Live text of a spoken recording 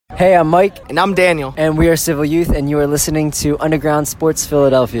Hey, I'm Mike. And I'm Daniel. And we are Civil Youth, and you are listening to Underground Sports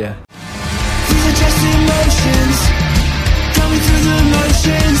Philadelphia. These are just emotions, going through the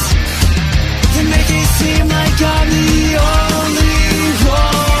motions. They make it seem like I'm the only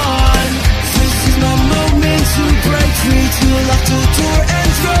one. This is my moment to break free, to lock the door and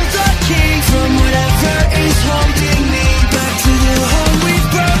throw the key from whatever is holding me back to the home we've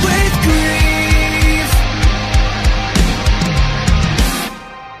burned with grief.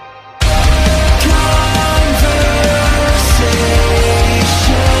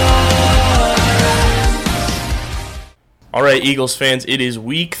 All right, Eagles fans, it is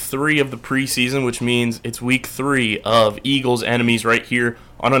week 3 of the preseason, which means it's week 3 of Eagles Enemies right here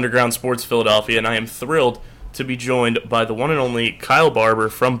on Underground Sports Philadelphia, and I am thrilled to be joined by the one and only Kyle Barber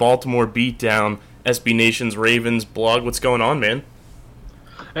from Baltimore Beatdown, SB Nation's Ravens blog. What's going on, man?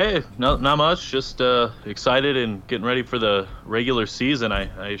 Hey, not much. Just excited and getting ready for the regular season.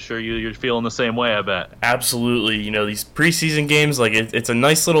 I assure you, you're feeling the same way, I bet. Absolutely. You know, these preseason games, like it's a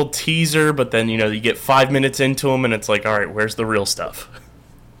nice little teaser, but then, you know, you get 5 minutes into them, and it's like, all right, where's the real stuff?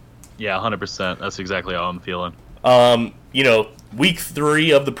 Yeah, 100%. That's exactly how I'm feeling. You know, week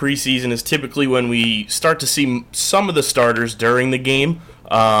 3 of the preseason is typically when we start to see some of the starters during the game.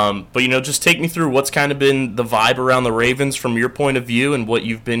 But, you know, just take me through what's kind of been the vibe around the Ravens from your point of view and what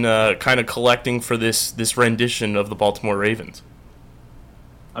you've been kind of collecting for this rendition of the Baltimore Ravens.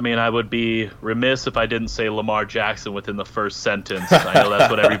 I mean, I would be remiss if I didn't say Lamar Jackson within the first sentence. I know that's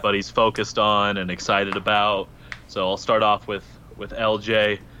what everybody's focused on and excited about. So I'll start off with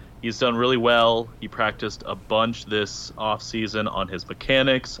LJ. He's done really well. He practiced a bunch this offseason on his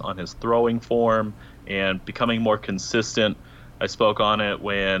mechanics, on his throwing form, and becoming more consistent. I spoke on it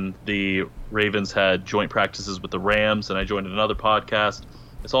when the Ravens had joint practices with the Rams, and I joined another podcast.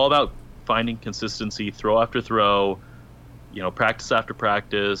 It's all about finding consistency, throw after throw, you know, practice after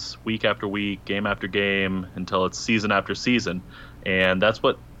practice, week after week, game after game, until it's season after season. And that's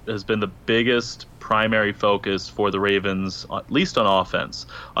what has been the biggest primary focus for the Ravens, at least on offense.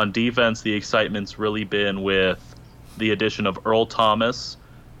 On defense, the excitement's really been with the addition of Earl Thomas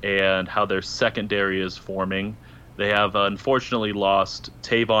and how their secondary is forming. They have unfortunately lost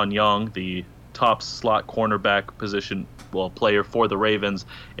Tavon Young, the top slot cornerback position player for the Ravens,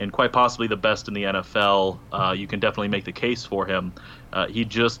 and quite possibly the best in the NFL. You can definitely make the case for him. He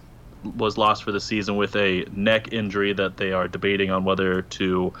just was lost for the season with a neck injury that they are debating on whether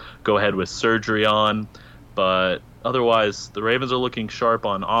to go ahead with surgery on. But otherwise, the Ravens are looking sharp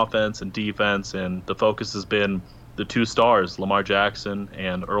on offense and defense, and the focus has been the 2 stars, Lamar Jackson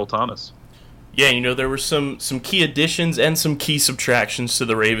and Earl Thomas. Yeah, you know, there were some key additions and some key subtractions to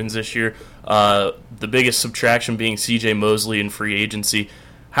the Ravens this year. The biggest subtraction being C.J. Mosley in free agency.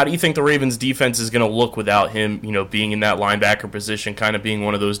 How do you think the Ravens' defense is going to look without him, you know, being in that linebacker position, kind of being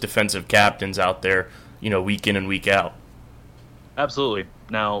one of those defensive captains out there, you know, week in and week out? Absolutely.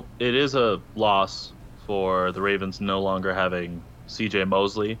 Now, it is a loss for the Ravens no longer having C.J.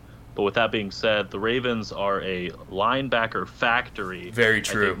 Mosley. But with that being said, the Ravens are a linebacker factory. Very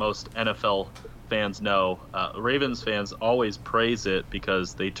true. I think most NFL fans know. Ravens fans always praise it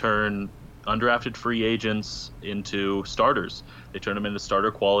because they turn undrafted free agents into starters. They turn them into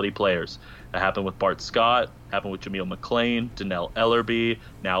starter quality players. That happened with Bart Scott, happened with Jameel McClain, Dannell Ellerbe,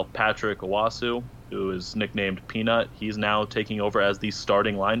 now Patrick Owasu, who is nicknamed Peanut. He's now taking over as the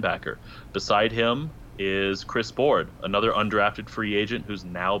starting linebacker. Beside him is Chris Board, another undrafted free agent who's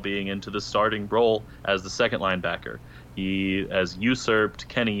now being into the starting role as the second linebacker. He has usurped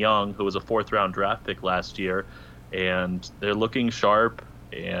Kenny Young, who was a 4th-round draft pick last year, and they're looking sharp,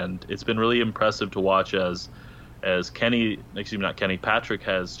 and it's been really impressive to watch as Patrick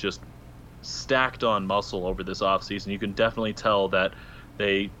has just stacked on muscle over this offseason. You can definitely tell that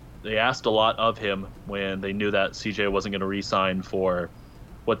they asked a lot of him when they knew that CJ wasn't going to re-sign for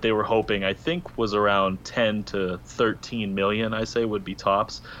what they were hoping, I think, was around 10 to 13 million, I say, would be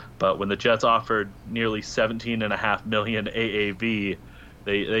tops. But when the Jets offered nearly 17.5 million AAV,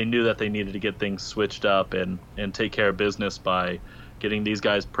 they knew that they needed to get things switched up and take care of business by getting these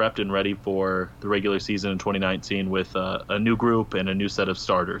guys prepped and ready for the regular season in 2019 with a new group and a new set of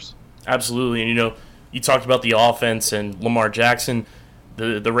starters. Absolutely. And, you know, you talked about the offense and Lamar Jackson.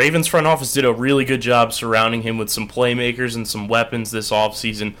 The Ravens front office did a really good job surrounding him with some playmakers and some weapons this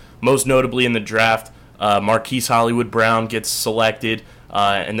offseason, most notably in the draft. Marquise Hollywood Brown gets selected,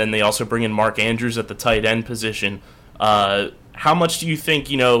 and then they also bring in Mark Andrews at the tight end position. How much do you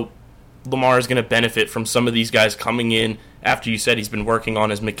think, you know, Lamar is going to benefit from some of these guys coming in after you said he's been working on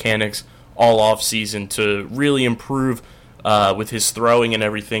his mechanics all offseason to really improve with his throwing and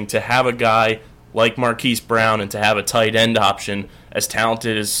everything, to have a guy like Marquise Brown and to have a tight end option as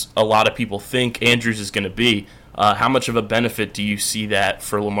talented as a lot of people think Andrews is going to be. How much of a benefit do you see that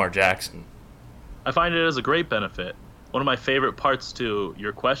for Lamar Jackson? I find it as a great benefit. One of my favorite parts to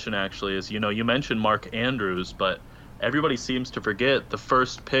your question actually is, you mentioned Mark Andrews, but everybody seems to forget the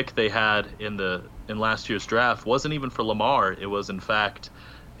first pick they had in last year's draft wasn't even for Lamar. It was in fact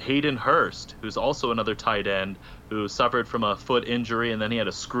Hayden Hurst, who's also another tight end who suffered from a foot injury, and then he had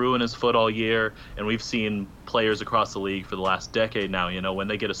a screw in his foot all year. And we've seen players across the league for the last decade now, when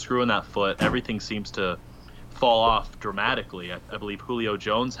they get a screw in that foot, everything seems to fall off dramatically. I believe Julio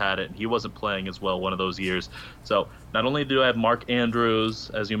Jones had it, and he wasn't playing as well one of those years. So not only do I have Mark Andrews,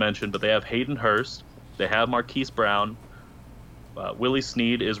 as you mentioned, but they have Hayden Hurst. They have Marquise Brown. Willie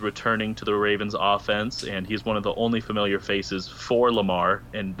Snead is returning to the Ravens offense, and he's one of the only familiar faces for Lamar,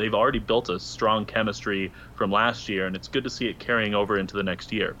 and they've already built a strong chemistry from last year, and it's good to see it carrying over into the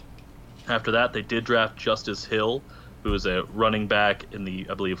next year. After that, they did draft Justice Hill, who is a running back in the,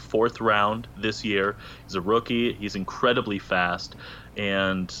 I believe, 4th round this year. He's a rookie. He's incredibly fast,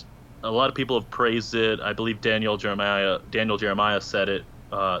 and a lot of people have praised it. I believe Daniel Jeremiah said it.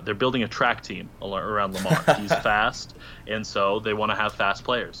 They're building a track team around Lamar. He's fast, and so they want to have fast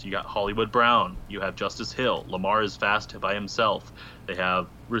players. You got Hollywood Brown. You have Justice Hill. Lamar is fast by himself. They have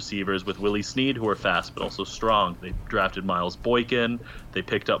receivers with Willie Snead who are fast but also strong. They drafted Miles Boykin. They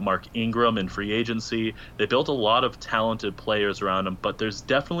picked up Mark Ingram in free agency. They built a lot of talented players around him, but there's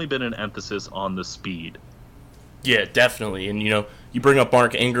definitely been an emphasis on the speed. Yeah, definitely. And, you bring up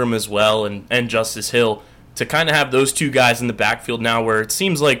Mark Ingram as well and Justice Hill. To kind of have those two guys in the backfield now, where it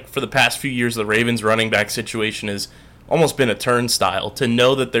seems like for the past few years the Ravens running back situation has almost been a turnstile, to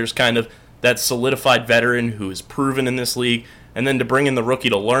know that there's kind of that solidified veteran who is proven in this league, and then to bring in the rookie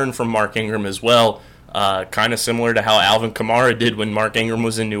to learn from Mark Ingram as well, kind of similar to how Alvin Kamara did when Mark Ingram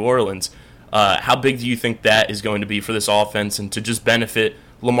was in New Orleans. How big do you think that is going to be for this offense, and to just benefit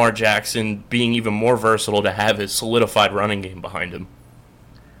Lamar Jackson being even more versatile to have his solidified running game behind him?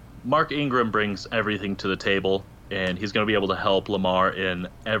 Mark Ingram brings everything to the table, and he's going to be able to help Lamar in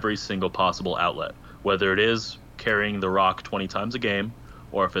every single possible outlet, whether it is carrying the rock 20 times a game,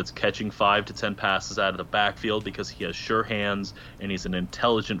 or if it's catching 5 to 10 passes out of the backfield because he has sure hands and he's an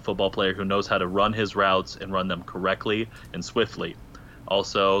intelligent football player who knows how to run his routes and run them correctly and swiftly.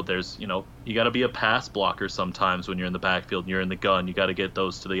 Also, there's, you got to be a pass blocker sometimes when you're in the backfield and you're in the gun. You got to get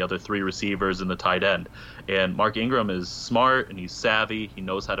those to the other 3 receivers and the tight end. And Mark Ingram is smart and he's savvy. He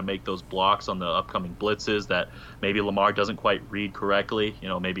knows how to make those blocks on the upcoming blitzes that maybe Lamar doesn't quite read correctly.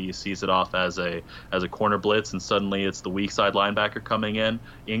 Maybe he sees it off as a corner blitz and suddenly it's the weak side linebacker coming in.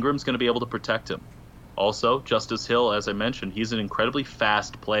 Ingram's going to be able to protect him. Also, Justice Hill, as I mentioned, he's an incredibly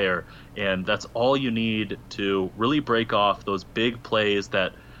fast player, and that's all you need to really break off those big plays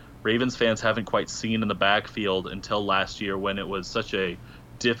that Ravens fans haven't quite seen in the backfield until last year, when it was such a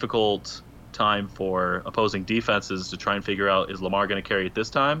difficult time for opposing defenses to try and figure out, is Lamar going to carry it this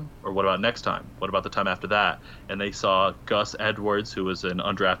time, or what about next time? What about the time after that? And they saw Gus Edwards, who was an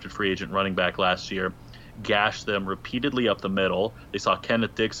undrafted free agent running back last year, gash them repeatedly up the middle. They saw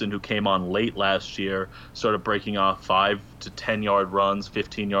Kenneth Dixon, who came on late last year, sort of breaking off 5 to 10-yard runs,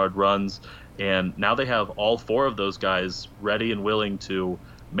 15-yard runs, and now they have all 4 of those guys ready and willing to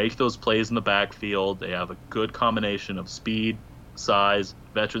make those plays in the backfield. They have a good combination of speed, size,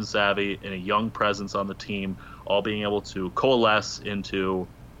 veteran savvy, and a young presence on the team, all being able to coalesce into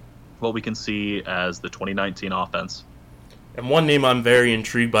what we can see as the 2019 offense. And one name I'm very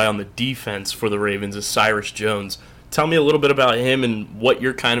intrigued by on the defense for the Ravens is Cyrus Jones. Tell me a little bit about him and what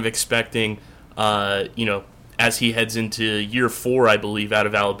you're kind of expecting, as he heads into year 4, I believe, out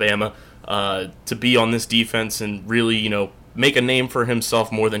of Alabama, to be on this defense and really, make a name for himself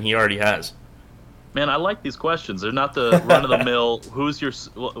more than he already has. Man, I like these questions. They're not the run-of-the-mill,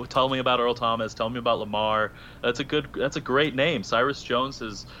 tell me about Earl Thomas, tell me about Lamar. That's a great name. Cyrus Jones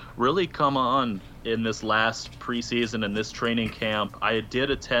has really come on in this last preseason and this training camp. I did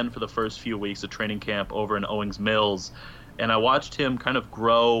attend for the first few weeks of training camp over in Owings Mills, and I watched him kind of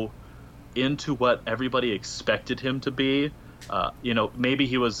grow into what everybody expected him to be. Maybe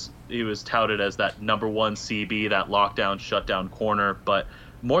he was touted as that number 1 CB, that lockdown, shutdown corner, but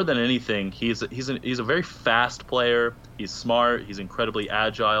more than anything, he's a very fast player. He's smart. He's incredibly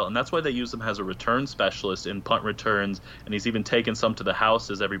agile, and that's why they use him as a return specialist in punt returns. And he's even taken some to the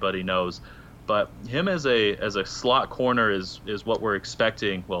house, as everybody knows. But him as a slot corner is what we're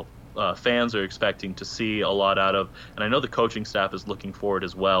expecting. Well, fans are expecting to see a lot out of, and I know the coaching staff is looking forward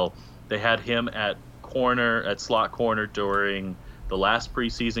as well. They had him at slot corner during the last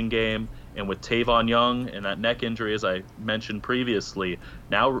preseason game, And with Tavon Young and that neck injury, as I mentioned previously,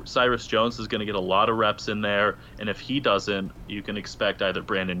 now Cyrus Jones is going to get a lot of reps in there. And if he doesn't, you can expect either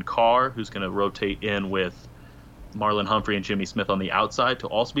Brandon Carr, who's going to rotate in with Marlon Humphrey and Jimmy Smith on the outside, to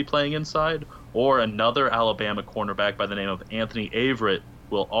also be playing inside, or another Alabama cornerback by the name of Anthony Averett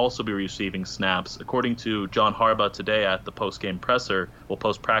will also be receiving snaps. According to John Harbaugh today at the post-game presser,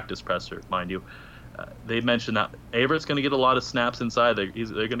 post-practice presser, mind you, they mentioned that Averett's going to get a lot of snaps inside. They're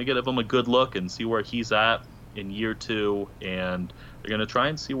going to give him a good look and see where he's at in year 2, and they're going to try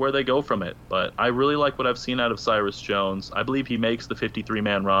and see where they go from it. But I really like what I've seen out of Cyrus Jones. I believe he makes the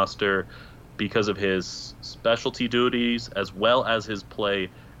 53-man roster because of his specialty duties as well as his play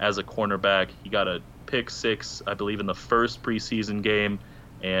as a cornerback. He got a pick 6, I believe, in the first preseason game,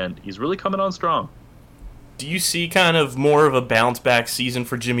 and he's really coming on strong. Do you see kind of more of a bounce-back season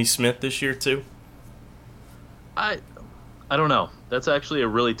for Jimmy Smith this year, too? I don't know. That's actually a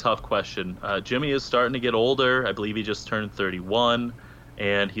really tough question. Jimmy is starting to get older. I believe he just turned 31,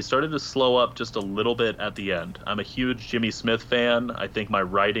 and he started to slow up just a little bit at the end. I'm a huge Jimmy Smith fan. I think my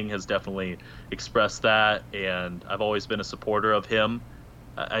writing has definitely expressed that, and I've always been a supporter of him.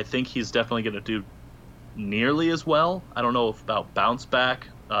 I think he's definitely going to do nearly as well. I don't know about bounce back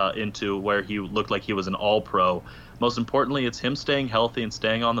into where he looked like he was an all-pro. Most importantly, it's him staying healthy and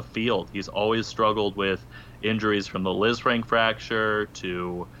staying on the field. He's always struggled with injuries, from the Lisfranc fracture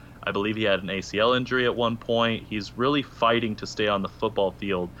to, I believe he had an ACL injury at one point. He's really fighting to stay on the football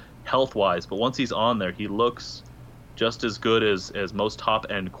field health-wise, but once he's on there, he looks just as good as most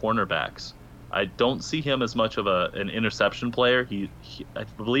top-end cornerbacks. I don't see him as much of an interception player. I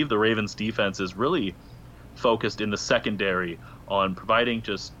believe the Ravens' defense is really focused in the secondary on providing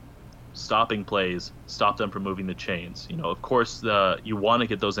just stopping plays, stop them from moving the chains. Of course, you want to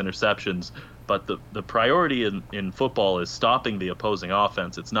get those interceptions, but the priority in football is stopping the opposing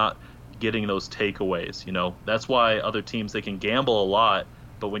offense. It's not getting those takeaways. That's why other teams, they can gamble a lot,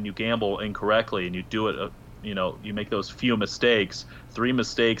 but when you gamble incorrectly and you do it, you make those few mistakes, 3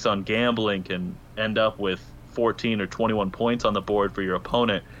 mistakes on gambling can end up with 14 or 21 points on the board for your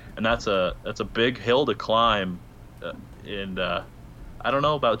opponent, and that's a big hill to climb. I don't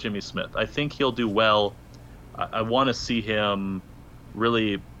know about Jimmy Smith. I think he'll do well. I want to see him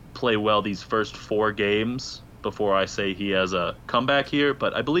really play well these first 4 games before I say he has a comeback here,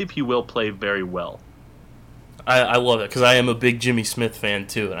 but I believe he will play very well. I love it because I am a big Jimmy Smith fan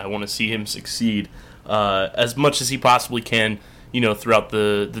too, and I want to see him succeed as much as he possibly can, throughout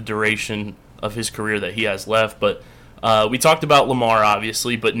the duration of his career that he has left. But we talked about Lamar,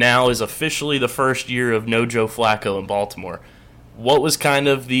 obviously, but now is officially the first year of no Joe Flacco in Baltimore. What was kind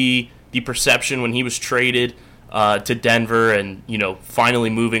of the perception when he was traded to Denver and, finally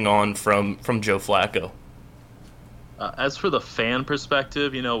moving on from Joe Flacco? As for the fan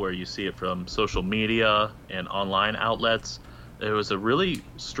perspective, where you see it from social media and online outlets, there was a really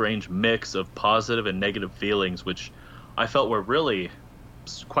strange mix of positive and negative feelings, which I felt were really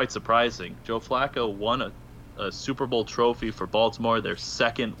quite surprising. Joe Flacco won a Super Bowl trophy for Baltimore, their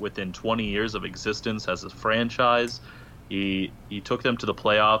second within 20 years of existence as a franchise. He took them to the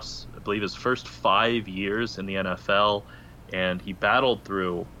playoffs, I believe his first 5 years in the NFL, and he battled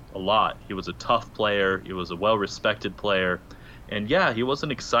through a lot. He was a tough player. He was a well-respected player. And yeah, he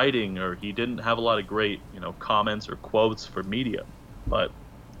wasn't exciting, or he didn't have a lot of great, comments or quotes for media. But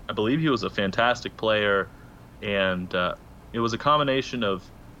I believe he was a fantastic player, and it was a combination of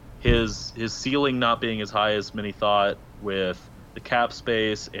his ceiling not being as high as many thought, with the cap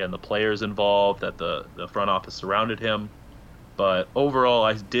space and the players involved that the front office surrounded him. But overall,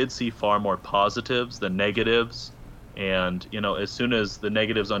 I did see far more positives than negatives. And, as soon as the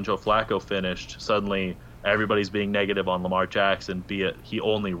negatives on Joe Flacco finished, suddenly everybody's being negative on Lamar Jackson, be it he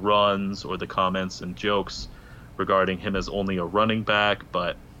only runs or the comments and jokes regarding him as only a running back.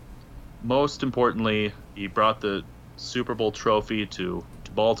 But most importantly, he brought the Super Bowl trophy to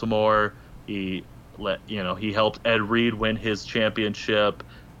Baltimore. He helped Ed Reed win his championship.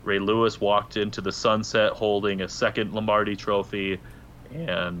 Ray Lewis walked into the sunset holding a second Lombardi trophy,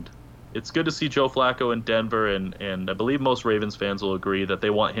 and it's good to see Joe Flacco in Denver, and I believe most Ravens fans will agree that they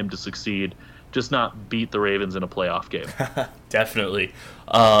want him to succeed, just not beat the Ravens in a playoff game. Definitely.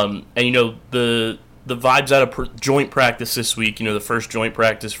 And, the vibes out of joint practice this week, the first joint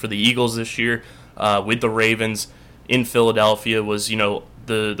practice for the Eagles this year with the Ravens in Philadelphia was,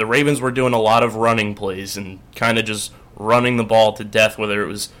 the Ravens were doing a lot of running plays and kind of just running the ball to death, whether it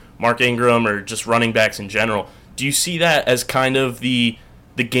was Mark Ingram or just running backs in general. Do you see that as kind of the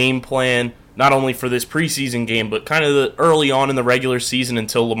game plan, not only for this preseason game, but kind of early on in the regular season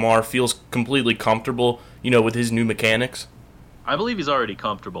until Lamar feels completely comfortable, with his new mechanics? I believe he's already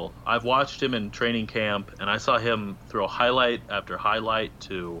comfortable. I've watched him in training camp, and I saw him throw highlight after highlight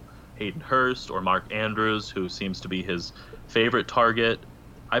to Hayden Hurst or Mark Andrews, who seems to be his favorite target.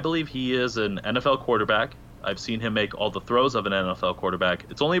 I believe he is an NFL quarterback. I've seen him make all the throws of an NFL quarterback.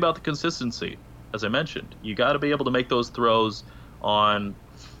 It's only about the consistency, as I mentioned. You got to be able to make those throws on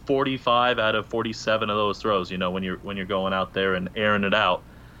 45 out of 47 of those throws, when you're going out there and airing it out.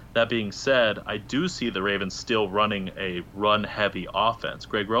 That being said, I do see the Ravens still running a run-heavy offense.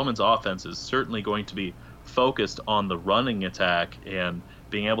 Greg Roman's offense is certainly going to be focused on the running attack and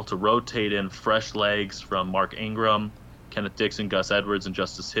being able to rotate in fresh legs from Mark Ingram, Kenneth Dixon, Gus Edwards, and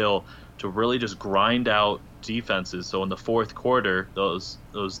Justice Hill to really just grind out defenses. So in the fourth quarter, those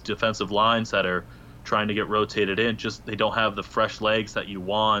defensive lines that are trying to get rotated in, just they don't have the fresh legs that you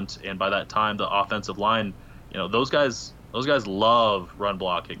want, and by that time the offensive line, those guys love run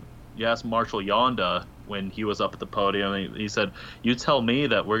blocking. You asked Marshall Yonda when he was up at the podium, he said, you tell me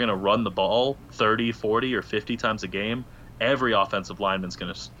that we're going to run the ball 30, 40, or 50 times a game, every offensive lineman's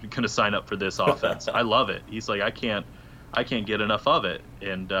going to sign up for this offense. I love it. He's like, I can't get enough of it.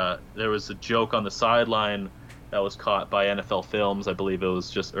 And there was a joke on the sideline that was caught by NFL Films. I believe it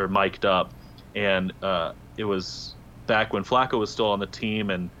was mic'd up. And it was back when Flacco was still on the team,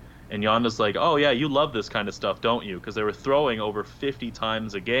 and Yonda's like, oh, yeah, you love this kind of stuff, don't you? Because they were throwing over 50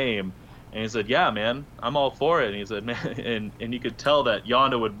 times a game. And he said, yeah, man, I'm all for it. And he said, man, and you could tell that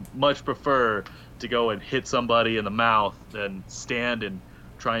Yonda would much prefer to go and hit somebody in the mouth than stand and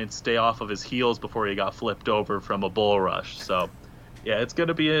try and stay off of his heels before he got flipped over from a bull rush. So, yeah, it's going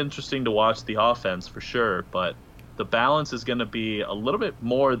to be interesting to watch the offense for sure. But the balance is going to be a little bit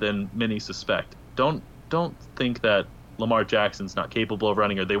more than many suspect. Don't think that Lamar Jackson's not capable of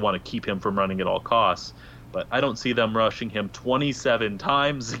running or they want to keep him from running at all costs. But I don't see them rushing him 27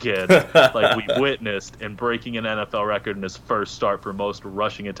 times again like we witnessed and breaking an NFL record in his first start for most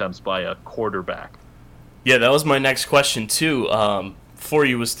rushing attempts by a quarterback. Yeah, that was my next question, too, for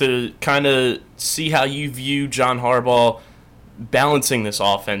you, was to kind of see how you view John Harbaugh balancing this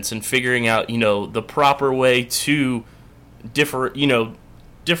offense and figuring out, the proper way to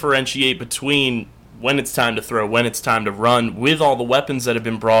differentiate between when it's time to throw, when it's time to run, with all the weapons that have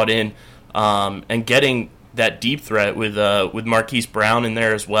been brought in, and getting that deep threat with Marquise Brown in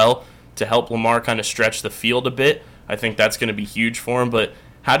there as well to help Lamar kind of stretch the field a bit. I think that's going to be huge for him. But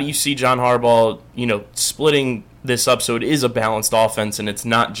how do you see John Harbaugh, splitting this up so it is a balanced offense and it's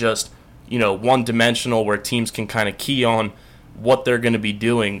not just, one-dimensional where teams can kind of key on what they're going to be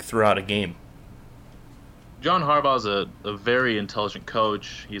doing throughout a game? John Harbaugh is a very intelligent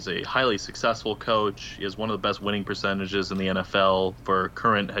coach. He's a highly successful coach. He has one of the best winning percentages in the NFL for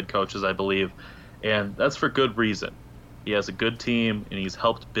current head coaches, I believe. And that's for good reason. He has a good team, and he's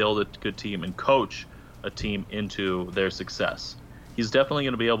helped build a good team and coach a team into their success. He's definitely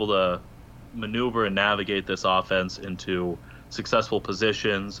going to be able to maneuver and navigate this offense into successful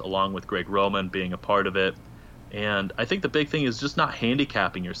positions, along with Greg Roman being a part of it. And I think the big thing is just not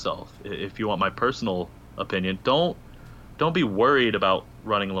handicapping yourself. If you want my personal opinion, don't be worried about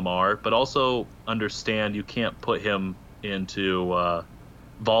running Lamar, but also understand you can't put him into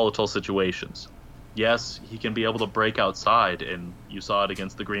volatile situations. Yes, he can be able to break outside, and you saw it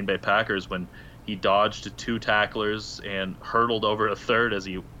against the Green Bay Packers when he dodged 2 tacklers and hurdled over a third as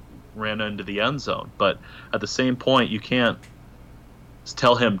he ran into the end zone. But at the same point, you can't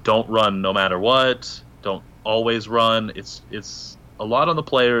tell him don't run no matter what, don't always run. It's a lot on the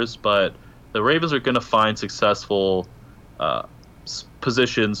players, but the Ravens are going to find successful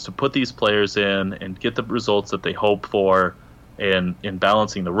positions to put these players in and get the results that they hope for, and in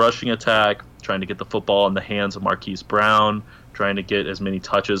balancing the rushing attack, trying to get the football in the hands of Marquise Brown, trying to get as many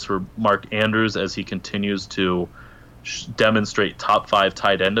touches for Mark Andrews as he continues to demonstrate top 5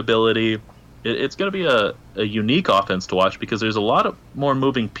 tight end ability. It's going to be a unique offense to watch because there's a lot of more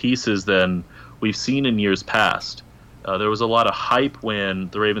moving pieces than we've seen in years past. There was a lot of hype when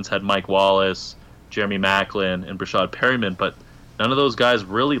the Ravens had Mike Wallace, Jeremy Maclin, and Brashad Perryman, but none of those guys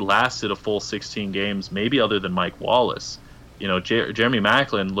really lasted a full 16 games, maybe other than Mike Wallace. Jeremy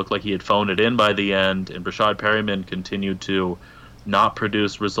Maclin looked like he had phoned it in by the end, and Brashad Perryman continued to not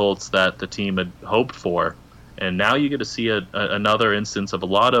produce results that the team had hoped for. And now you get to see another instance of a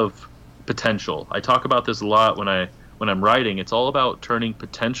lot of potential. I talk about this a lot when I'm writing. It's all about turning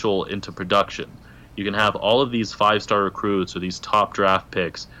potential into production. You can have all of these 5-star recruits or these top draft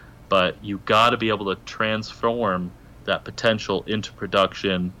picks, but you got to be able to transform that potential into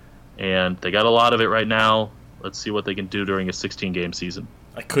production, and they got a lot of it right now. Let's see what they can do during a 16-game season.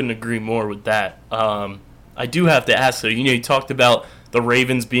 I couldn't agree more with that. I do have to ask, though, you talked about the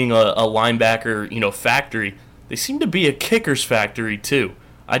Ravens being a linebacker, factory. they seem to be a kicker's factory too.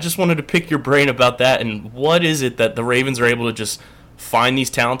 I just wanted to pick your brain about that, and what is it that the Ravens are able to just find these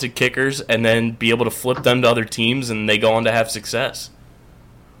talented kickers and then be able to flip them to other teams and they go on to have success?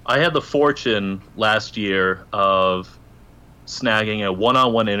 I had the fortune last year of snagging a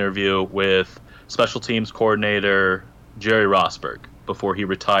one-on-one interview with special teams coordinator Jerry Rosberg before he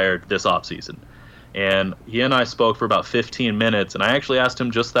retired this offseason. And he and I spoke for about 15 minutes, and I actually asked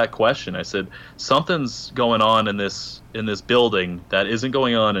him just that question. I said, something's going on in this building that isn't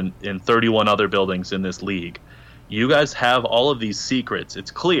going on in 31 other buildings in this league. You guys have all of these secrets.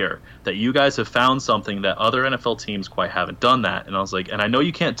 It's clear that you guys have found something that other NFL teams quite haven't done that. And I was like, and I know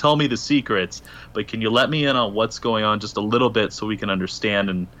you can't tell me the secrets, but can you let me in on what's going on just a little bit so we can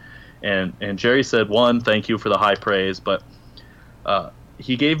understand? And Jerry said, one, thank you for the high praise, but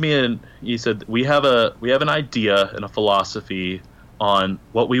he gave me he said we have an idea and a philosophy on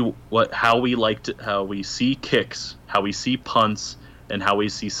how we see kicks, how we see punts, and how we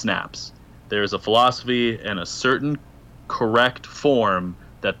see snaps. There's a philosophy and a certain correct form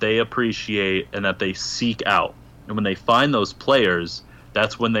that they appreciate and that they seek out. And when they find those players,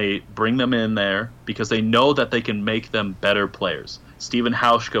 that's when they bring them in there because they know that they can make them better players. Stephen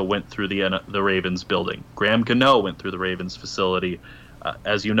Hauschka went through the Ravens building. Graham Gano went through the Ravens facility.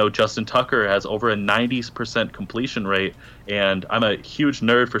 As you know, Justin Tucker has over a 90% completion rate, and I'm a huge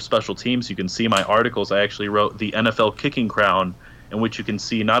nerd for special teams. You can see my articles. I actually wrote the NFL Kicking Crown, in which you can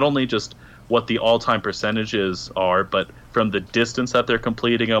see not only just what the all-time percentages are, but from the distance that they're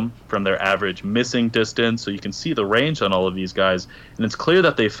completing them, from their average missing distance. So you can see the range on all of these guys. And it's clear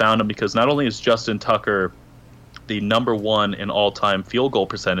that they found them because not only is Justin Tucker the number one in all-time field goal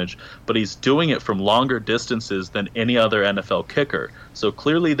percentage, but he's doing it from longer distances than any other NFL kicker. So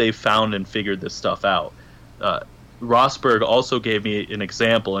clearly they found and figured this stuff out. Rosberg also gave me an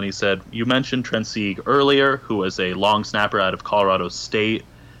example, and he said, you mentioned Trent Sieg earlier, who was a long snapper out of Colorado State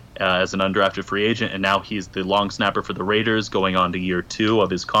as an undrafted free agent, and now he's the long snapper for the Raiders going on to year 2 of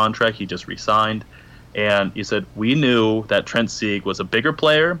his contract. He just re-signed. And he said, we knew that Trent Sieg was a bigger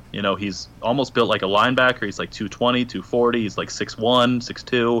player. You know, he's almost built like a linebacker. He's like 220, 240. He's like 6'1",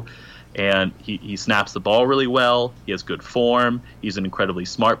 6'2". And he snaps the ball really well. He has good form. He's an incredibly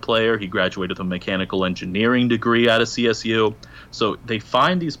smart player. He graduated with a mechanical engineering degree out of CSU. So they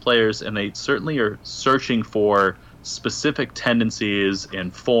find these players, and they certainly are searching for specific tendencies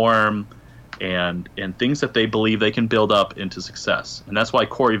and form and things that they believe they can build up into success. And that's why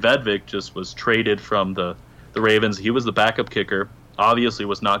Corey Vedvik just was traded from the Ravens. He was the backup kicker, obviously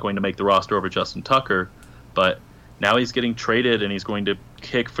was not going to make the roster over Justin Tucker, but now he's getting traded and he's going to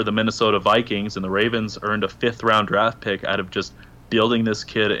kick for the Minnesota Vikings, and the Ravens earned a 5th-round draft pick out of just building this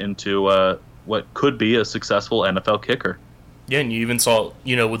kid into what could be a successful NFL kicker. Yeah, and you even saw,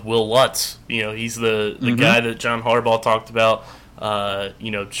 with Will Lutz, he's the guy that John Harbaugh talked about.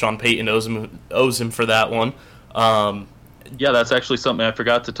 Sean Payton owes him for that one. Yeah, that's actually something I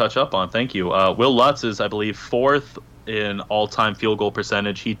forgot to touch up on. Thank you. Will Lutz is, I believe, 4th in all-time field goal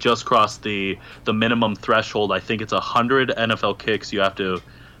percentage. He just crossed the minimum threshold. I think it's 100 NFL kicks you have to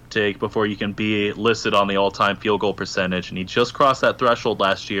take before you can be listed on the all-time field goal percentage, and he just crossed that threshold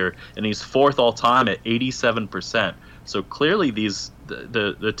last year, and he's 4th all-time at 87%. So clearly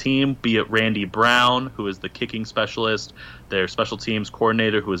the team, be it Randy Brown, who is the kicking specialist, their special teams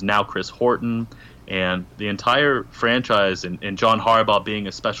coordinator, who is now Chris Horton, and the entire franchise, and John Harbaugh being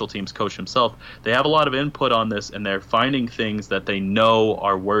a special teams coach himself, they have a lot of input on this, and they're finding things that they know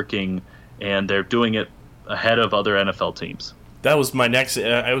are working, and they're doing it ahead of other NFL teams. That was my next.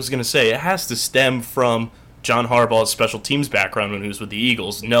 I was going to say, it has to stem from John Harbaugh's special teams background when he was with the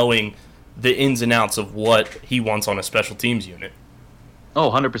Eagles, knowing the ins and outs of what he wants on a special teams unit.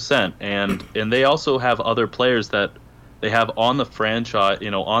 Oh, 100%. And they also have other players that they have on the franchise,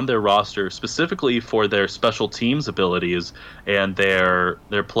 on their roster, specifically for their special teams abilities and their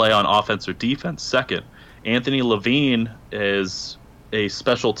play on offense or defense. Second, Anthony Levine is a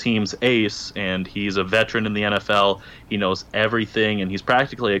special teams ace, and he's a veteran in the NFL. He knows everything, and he's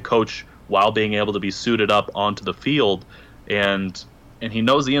practically a coach while being able to be suited up onto the field. And he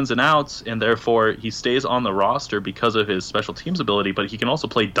knows the ins and outs, and therefore he stays on the roster because of his special teams ability, but he can also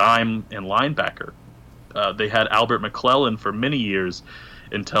play dime and linebacker. They had Albert McClellan for many years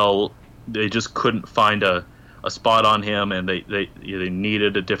until they just couldn't find a spot on him, and they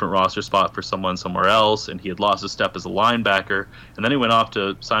needed a different roster spot for someone somewhere else, and he had lost a step as a linebacker, and then he went off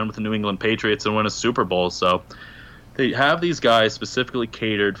to sign with the New England Patriots and win a Super Bowl. So they have these guys specifically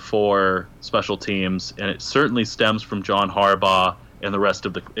catered for special teams, and it certainly stems from John Harbaugh and the rest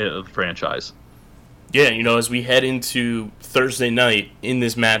of the franchise. Yeah, as we head into Thursday night in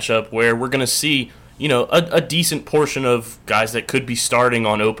this matchup where we're going to see, a decent portion of guys that could be starting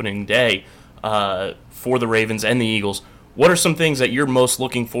on opening day for the Ravens and the Eagles. What are some things that you're most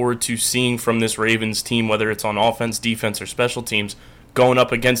looking forward to seeing from this Ravens team, whether it's on offense, defense, or special teams, going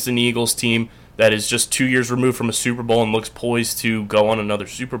up against an Eagles team that is just 2 years removed from a Super Bowl and looks poised to go on another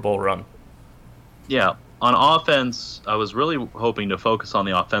Super Bowl run? Yeah, on offense, I was really hoping to focus on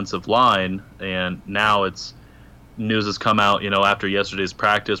the offensive line, and now news has come out, after yesterday's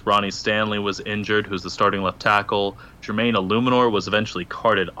practice. Ronnie Stanley was injured, who's the starting left tackle. Jermaine Illuminor was eventually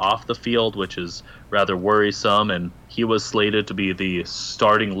carted off the field, which is rather worrisome, and he was slated to be the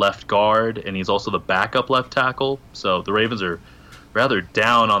starting left guard, and he's also the backup left tackle. So the Ravens are rather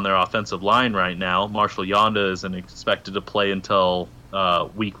down on their offensive line right now. Marshall Yanda isn't expected to play until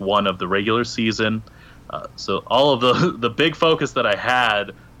week 1 of the regular season. So all of the big focus that I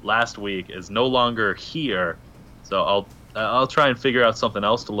had last week is no longer here. So I'll try and figure out something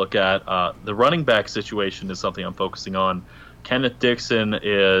else to look at. The running back situation is something I'm focusing on. Kenneth Dixon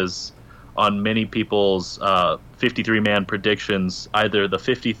is on many people's 53-man predictions, either the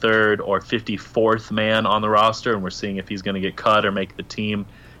 53rd or 54th man on the roster, and we're seeing if he's going to get cut or make the team.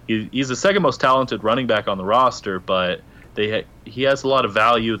 He's the second most talented running back on the roster, but he has a lot of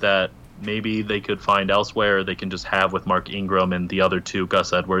value that maybe they could find elsewhere, or they can just have with Mark Ingram and the other two,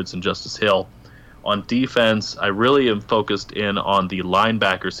 Gus Edwards and Justice Hill. On defense, I really am focused in on the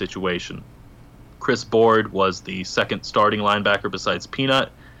linebacker situation. Chris Board was the second starting linebacker besides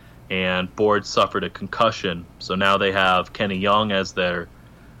Peanut, and Board suffered a concussion. So now they have Kenny Young as their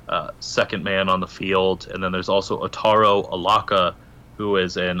second man on the field, and then there's also Otaro Alaka, who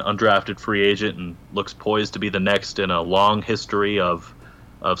is an undrafted free agent and looks poised to be the next in a long history of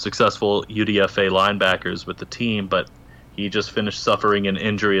successful UDFA linebackers with the team, but he just finished suffering an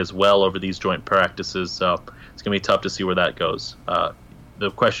injury as well over these joint practices, so it's going to be tough to see where that goes. The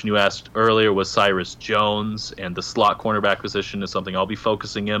question you asked earlier was Cyrus Jones, and the slot cornerback position is something I'll be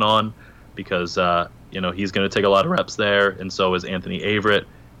focusing in on because he's going to take a lot of reps there, and so is Anthony Averett.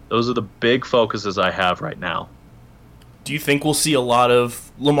 Those are the big focuses I have right now. Do you think we'll see a lot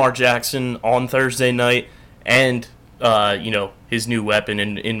of Lamar Jackson on Thursday night and his new weapon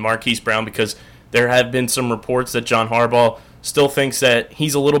in Marquise Brown? Because there have been some reports that John Harbaugh still thinks that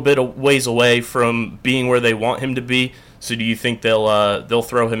he's a little bit of ways away from being where they want him to be. So do you think they'll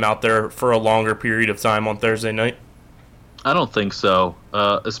throw him out there for a longer period of time on Thursday night? I don't think so,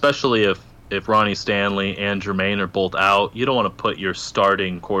 especially if Ronnie Stanley and Jermaine are both out. You don't want to put your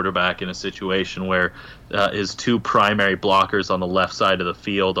starting quarterback in a situation where his two primary blockers on the left side of the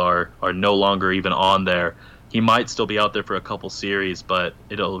field are no longer even on there. He might still be out there for a couple series, but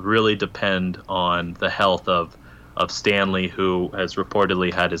it'll really depend on the health of Stanley, who has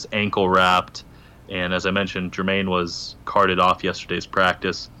reportedly had his ankle wrapped. And as I mentioned, Jermaine was carted off yesterday's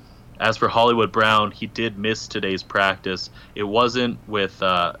practice. As for Hollywood Brown, he did miss today's practice. It wasn't with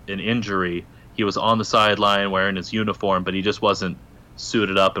an injury. He was on the sideline wearing his uniform, but he just wasn't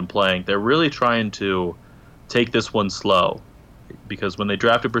suited up and playing. They're really trying to take this one slow because when they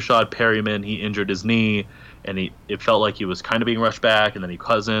drafted Brashad Perryman, he injured his knee, and it felt like he was kind of being rushed back, and then he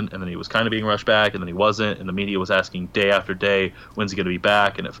wasn't, and then he was kind of being rushed back, and then he wasn't, and the media was asking day after day, when's he going to be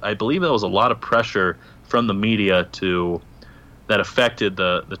back? And I believe there was a lot of pressure from the media that affected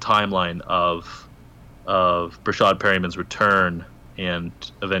the timeline of Brashad Perryman's return and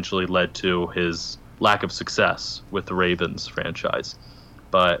eventually led to his lack of success with the Ravens franchise.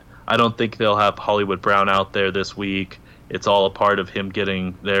 But I don't think they'll have Hollywood Brown out there this week. It's all a part of him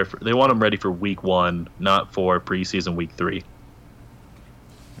getting there. They want him ready for week 1, not for preseason week 3.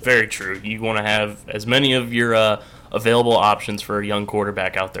 Very true. You want to have as many of your available options for a young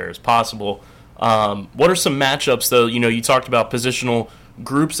quarterback out there as possible. What are some matchups, though? You talked about positional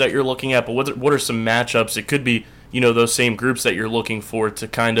groups that you're looking at, but what are some matchups? It could be, those same groups that you're looking for to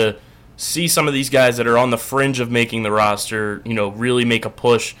kind of see some of these guys that are on the fringe of making the roster, really make a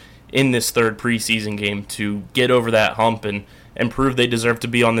push in this third preseason game to get over that hump and prove they deserve to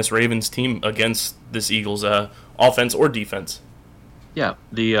be on this Ravens team against this Eagles offense or defense. Yeah,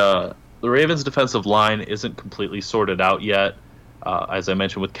 the Ravens defensive line isn't completely sorted out yet. As I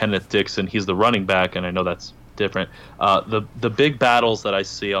mentioned with Kenneth Dixon, he's the running back, and I know that's different. The big battles that I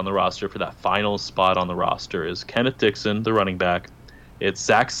see on the roster for that final spot on the roster is Kenneth Dixon, the running back. It's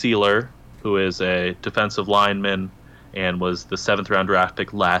Zach Sealer, who is a defensive lineman and was the 7th-round draft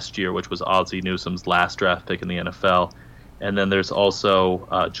pick last year, which was Ozzie Newsome's last draft pick in the NFL. And then there's also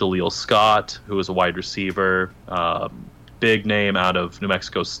Jaleel Scott, who is a wide receiver, big name out of New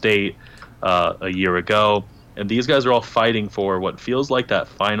Mexico State a year ago. And these guys are all fighting for what feels like that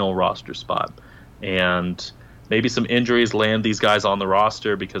final roster spot. And maybe some injuries land these guys on the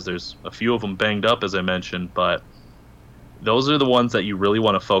roster because there's a few of them banged up, as I mentioned, but those are the ones that you really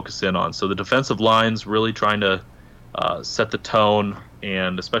want to focus in on. So the defensive line's really trying to set the tone,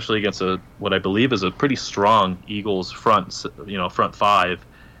 and especially against what I believe is a pretty strong Eagles front five.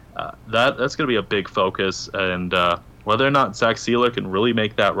 That's going to be a big focus, and whether or not Zach Sealer can really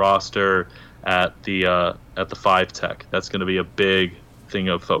make that roster at the 5 tech, that's going to be a big thing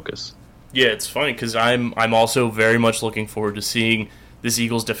of focus. Yeah, it's funny because I'm also very much looking forward to seeing this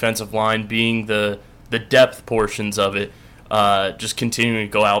Eagles defensive line being the depth portions of it, just continuing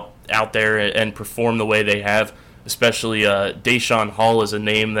to go out there and perform the way they have. Especially Deshaun Hall is a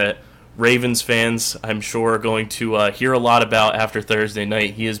name that Ravens fans, I'm sure, are going to hear a lot about after Thursday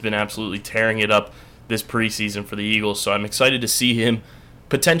night. He has been absolutely tearing it up this preseason for the Eagles, so I'm excited to see him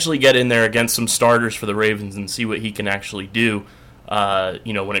potentially get in there against some starters for the Ravens and see what he can actually do,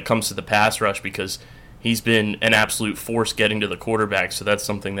 when it comes to the pass rush, because he's been an absolute force getting to the quarterback, so that's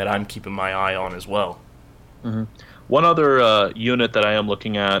something that I'm keeping my eye on as well. Mm-hmm. One other unit that I am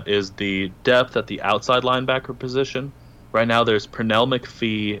looking at is the depth at the outside linebacker position. Right now there's Pernell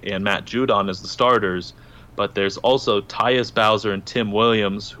McPhee and Matt Judon as the starters, but there's also Tyus Bowser and Tim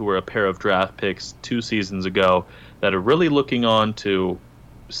Williams, who were a pair of draft picks 2 seasons ago, that are really looking on to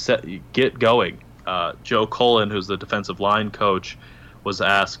get going. Joe Cullen, who's the defensive line coach, was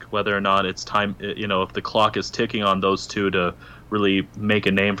asked whether or not it's time, if the clock is ticking on those two to really make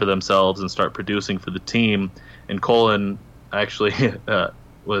a name for themselves and start producing for the team. And Cullen actually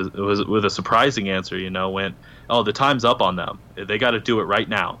was with a surprising answer, went, oh, the time's up on them. They got to do it right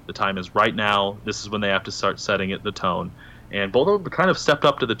now. The time is right now. This is when they have to start setting the tone. And both of them kind of stepped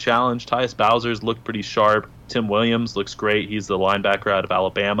up to the challenge. Tyus Bowser's looked pretty sharp. Tim Williams looks great. He's the linebacker out of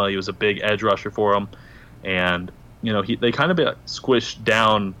Alabama. He was a big edge rusher for them. And, they kind of got squished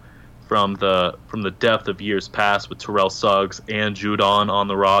down from the depth of years past with Terrell Suggs and Judon on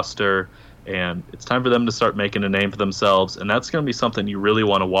the roster. And it's time for them to start making a name for themselves. And that's going to be something you really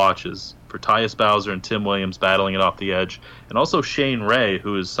want to watch, is for Tyus Bowser and Tim Williams battling it off the edge. And also Shane Ray,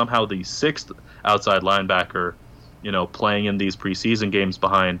 who is somehow the 6th outside linebacker, playing in these preseason games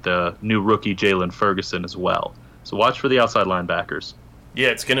behind the new rookie Jalen Ferguson as well. So watch for the outside linebackers. Yeah,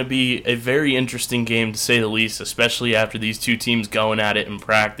 it's going to be a very interesting game, to say the least, especially after these two teams going at it in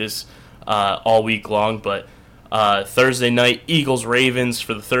practice all week long. But Thursday night, Eagles-Ravens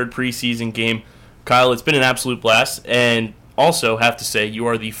for the 3rd preseason game. Kyle, it's been an absolute blast. And also have to say, you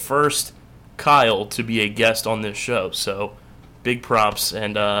are the first Kyle to be a guest on this show. So big props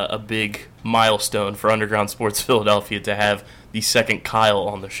and a big milestone for Underground Sports Philadelphia to have the second Kyle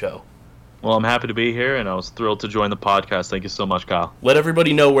on the show. Well, I'm happy to be here, and I was thrilled to join the podcast. Thank you so much, Kyle. Let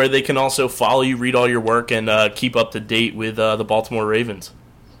everybody know where they can also follow you, read all your work, and keep up to date with the Baltimore Ravens.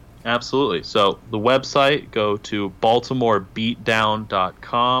 Absolutely. So the website, go to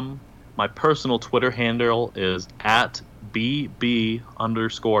baltimorebeatdown.com. My personal Twitter handle is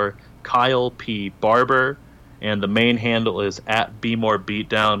 @BB_Kyle P. Barber, and the main handle is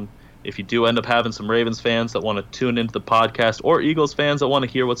 @BeMoreBeatdown. If you do end up having some Ravens fans that want to tune into the podcast, or Eagles fans that want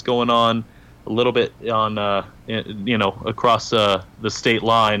to hear what's going on a little bit on, across the state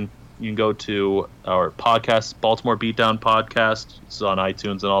line, you can go to our podcast, Baltimore Beatdown Podcast. It's on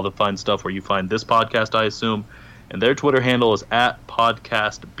iTunes and all the fun stuff where you find this podcast, I assume. And their Twitter handle is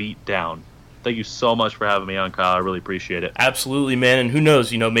 @PodcastBeatdown. Thank you so much for having me on, Kyle. I really appreciate it. Absolutely, man. And who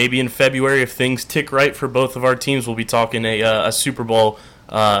knows, maybe in February, if things tick right for both of our teams, we'll be talking a Super Bowl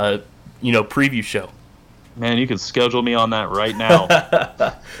preview show. Man, you can schedule me on that right now.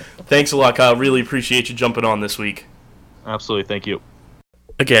 Thanks a lot, Kyle. Really appreciate you jumping on this week. Absolutely. Thank you.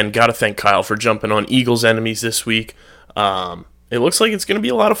 Again, got to thank Kyle for jumping on Eagles enemies this week. It looks like it's going to be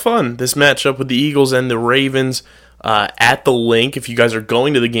a lot of fun, this matchup with the Eagles and the Ravens. At the link, if you guys are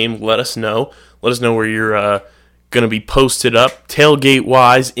going to the game, let us know. Let us know where you're going to be posted up,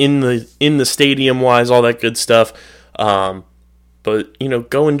 tailgate-wise, in the stadium-wise, all that good stuff. But,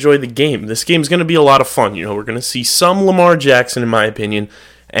 go enjoy the game. This game's going to be a lot of fun. We're going to see some Lamar Jackson, in my opinion.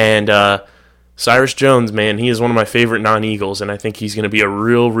 And Cyrus Jones, man, he is one of my favorite non-Eagles. And I think he's going to be a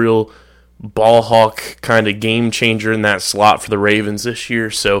real ball hawk kind of game changer in that slot for the Ravens this year.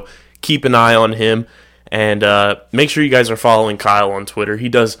 So keep an eye on him. And make sure you guys are following Kyle on Twitter. He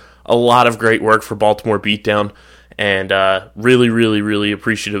does a lot of great work for Baltimore Beatdown. And really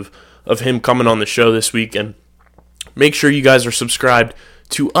appreciative of him coming on the show this week. And make sure you guys are subscribed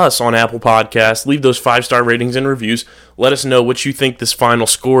to us on Apple Podcasts. Leave those 5-star ratings and reviews. Let us know what you think this final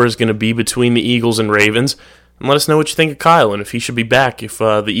score is going to be between the Eagles and Ravens. And let us know what you think of Kyle and if he should be back if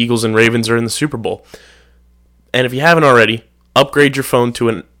the Eagles and Ravens are in the Super Bowl. And if you haven't already, upgrade your phone to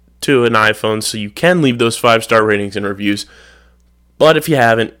an to an iPhone, so you can leave those 5-star ratings and reviews. But if you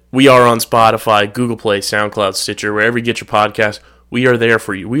haven't, we are on Spotify, Google Play, SoundCloud, Stitcher, wherever you get your podcast. We are there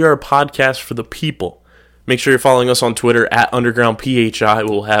for you. We are a podcast for the people. Make sure you're following us on Twitter at UndergroundPHI.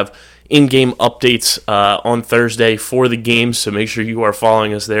 We'll have in-game updates on Thursday for the games, so make sure you are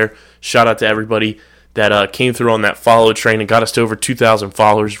following us there. Shout out to everybody that came through on that follow train and got us to over 2,000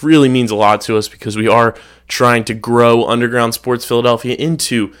 followers. Really means a lot to us because we are trying to grow Underground Sports Philadelphia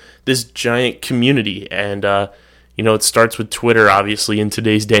into this giant community. And, it starts with Twitter, obviously, in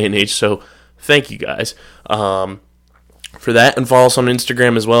today's day and age. So thank you guys for that. And follow us on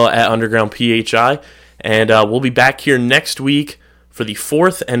Instagram as well at UndergroundPHI. And we'll be back here next week for the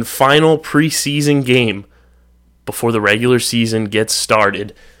 4th and final preseason game before the regular season gets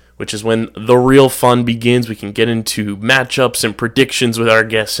started, which is when the real fun begins. We can get into matchups and predictions with our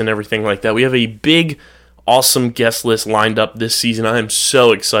guests and everything like that. We have a big, awesome guest list lined up this season. I am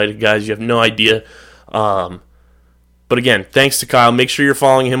so excited, guys. You have no idea. But again, thanks to Kyle. Make sure you're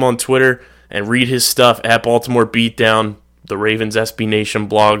following him on Twitter and read his stuff at Baltimore Beatdown, the Ravens SB Nation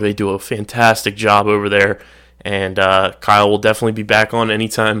blog. They do a fantastic job over there. And Kyle will definitely be back on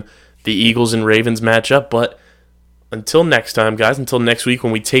anytime the Eagles and Ravens match up. But until next time, guys, until next week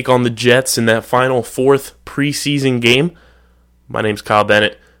when we take on the Jets in that final 4th preseason game, my name's Kyle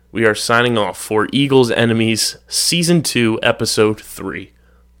Bennett. We are signing off for Eagles Enemies Season 2, Episode 3.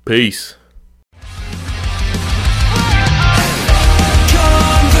 Peace.